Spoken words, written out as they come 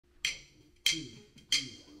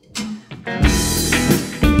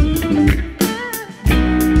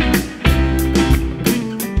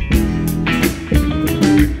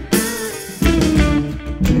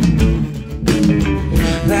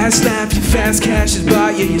caches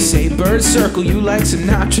by you, you say bird circle. You like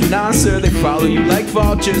Sinatra, Nasser, they follow you like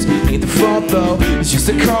vultures. Ain't the fault though, it's just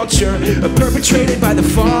a culture perpetrated by the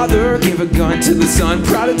father. Give a gun to the son,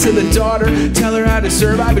 product to the daughter. Tell her how to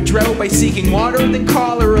survive a drought by seeking water. Then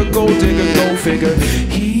call her a gold digger, gold figure.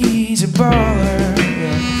 He's a baller.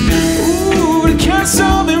 Ooh, the cat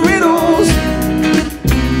solving riddles.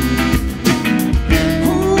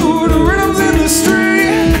 Ooh, the riddles in the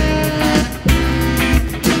street.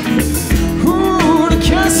 Ooh, the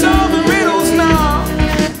cat solving riddles now.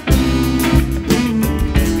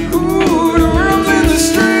 Ooh, the riddles in the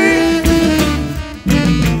street.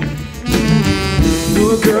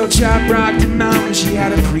 Ooh, a girl chop rocked a mountain. She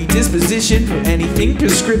had a predisposition for anything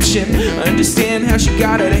prescription. Understand how she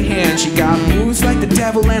got out of hand. She got moves like the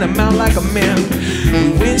devil and a mouth like a man.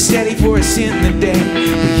 We went steady for a cent in the day,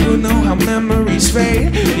 but you know how memories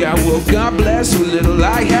fade. Yeah, I woke up blessed with little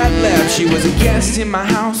I had left. She was a guest in my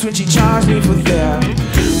house when she charged me for theft.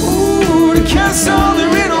 Ooh, the cat solved the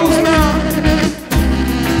riddles now.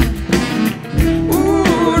 Ooh,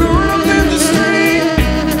 the riddles in the street.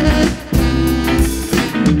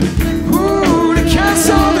 Ooh, the cat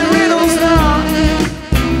solved the riddles now.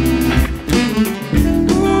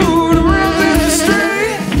 Ooh, the riddles in the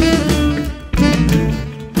street.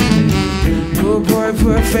 Poor boy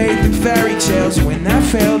put faith in fairy tales. When that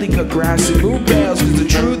failed, he cut grass and moved bales. Cause the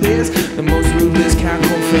truth is, the most ruthless cat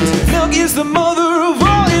will face. Milk is the mother of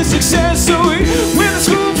all his success. So he went to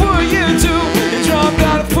school